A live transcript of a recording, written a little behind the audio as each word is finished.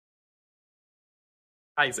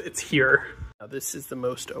Guys, it's here. Now, this is the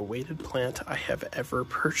most awaited plant I have ever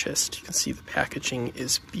purchased. You can see the packaging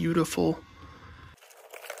is beautiful.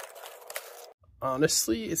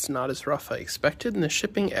 Honestly, it's not as rough as I expected, and the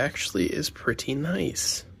shipping actually is pretty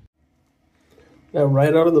nice. Now,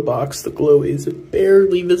 right out of the box, the glow is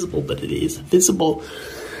barely visible, but it is visible.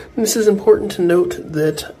 And this is important to note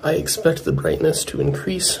that I expect the brightness to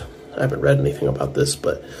increase. I haven't read anything about this,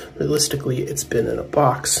 but realistically, it's been in a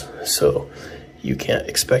box, so you can't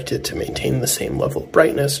expect it to maintain the same level of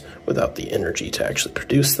brightness without the energy to actually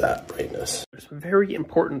produce that brightness. There's some very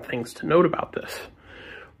important things to note about this.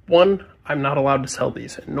 One, I'm not allowed to sell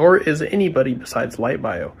these, nor is anybody besides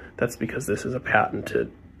Light.bio. That's because this is a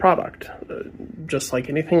patented product. Just like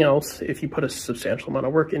anything else, if you put a substantial amount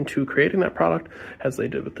of work into creating that product, as they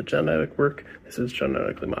did with the genetic work, this is a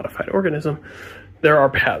genetically modified organism, there are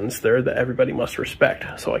patents there that everybody must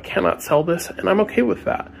respect. So I cannot sell this, and I'm okay with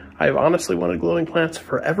that. I've honestly wanted glowing plants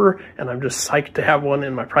forever, and I'm just psyched to have one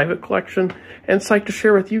in my private collection, and psyched to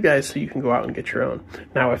share with you guys so you can go out and get your own.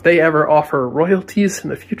 Now, if they ever offer royalties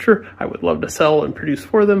in the future, I would love to sell and produce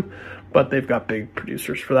for them, but they've got big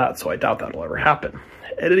producers for that, so I doubt that'll ever happen.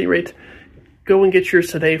 At any rate, go and get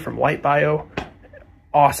yours today from Light.bio.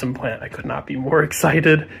 Awesome plant. I could not be more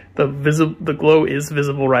excited. The glow is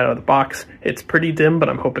visible right out of the box. It's pretty dim, but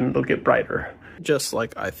I'm hoping it'll get brighter. Just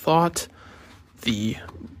like I thought, the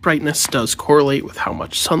brightness does correlate with how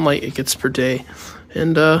much sunlight it gets per day,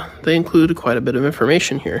 and they include quite a bit of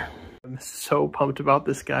information here. I'm so pumped about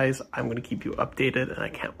this, guys. I'm going to keep you updated, and I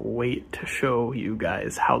can't wait to show you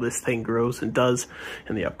guys how this thing grows and does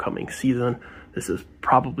in the upcoming season. This is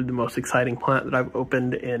probably the most exciting plant that I've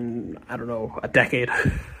opened in, I don't know, a decade.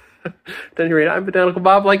 At any rate, I'm Botanical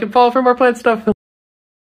Bob. Like and follow for more plant stuff.